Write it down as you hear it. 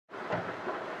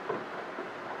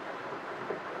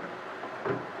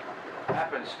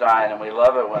Sappenstein, and we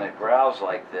love it when it growls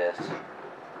like this.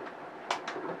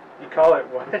 You call it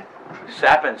what?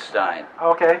 Sappenstein.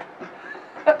 Okay.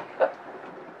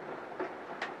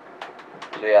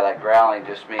 So yeah, that growling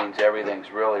just means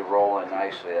everything's really rolling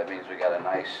nicely. That means we got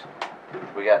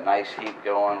nice heat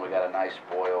going, we got a nice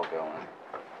boil going.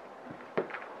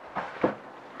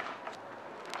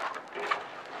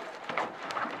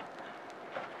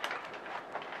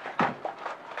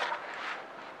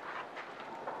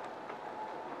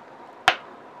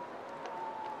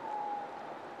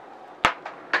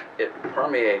 It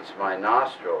permeates my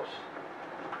nostrils.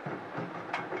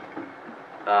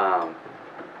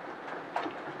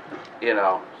 You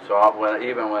know, so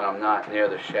even when I'm not near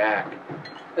the shack,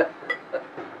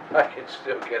 I can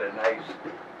still get a nice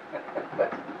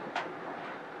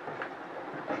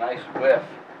whiff.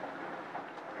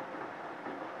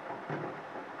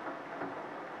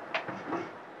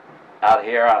 Out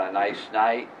here on a nice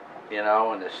night, you know,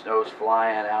 when the snow's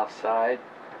flying outside,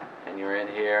 and you're in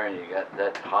here and you got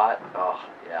that hot, oh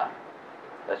yeah,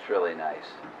 that's really nice.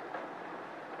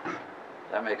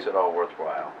 That makes it all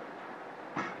worthwhile.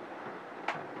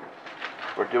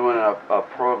 We're doing a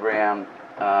program.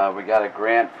 We got a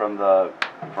grant from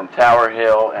Tower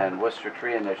Hill and Worcester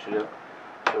Tree Initiative.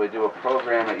 So we do a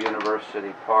program at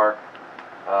University Park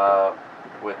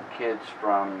with kids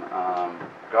from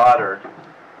Goddard.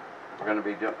 We're going to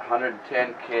be doing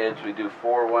 110 kids. We do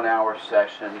 4 one-hour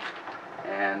sessions,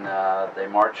 and they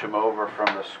march them over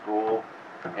from the school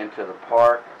into the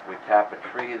park. We tap a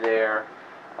tree there.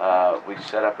 We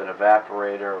set up an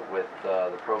evaporator with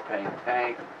the propane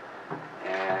tank,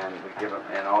 and we give them,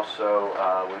 and also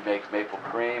we make maple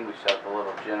cream. We set up a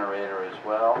little generator as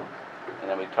well, and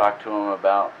then we talk to them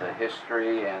about the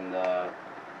history and the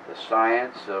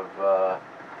science of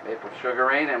maple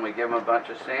sugaring, and we give them a bunch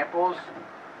of samples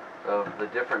of the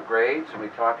different grades, and we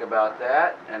talk about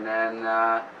that, and then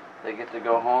they get to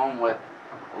go home with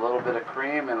a little bit of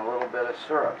cream and a little bit of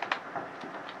syrup.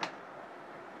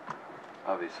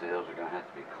 Obviously those are going to have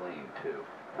to be clean too.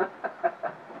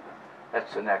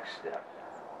 That's the next step.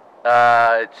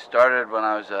 It started when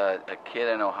I was a kid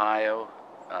in Ohio.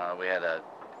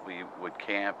 We would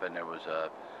camp, and there was a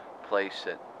place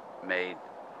that made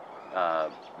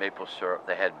maple syrup.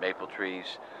 They had maple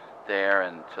trees there,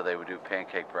 and so they would do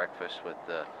pancake breakfast with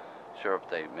the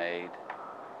syrup they made.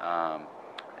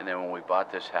 And then when we bought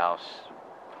this house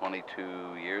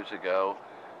 22 years ago,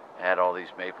 it had all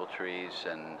these maple trees,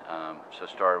 and so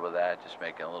started with that, just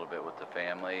making a little bit with the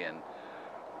family, and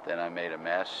then I made a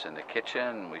mess in the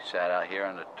kitchen. We sat out here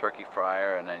on the turkey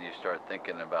fryer, and then you start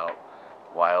thinking about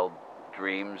wild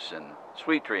dreams and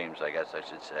sweet dreams, I guess I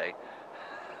should say.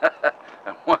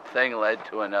 And one thing led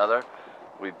to another.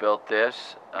 We built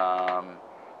this,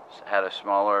 had a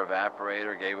smaller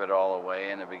evaporator, gave it all away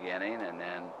in the beginning, and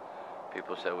then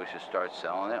people said we should start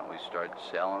selling it. We started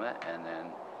selling it, and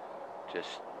then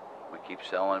we keep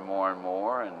selling more and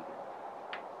more, and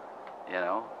you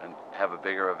know, and have a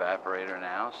bigger evaporator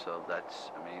now. So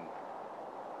that's, I mean,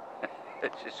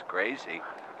 it's just crazy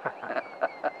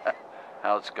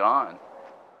how it's gone.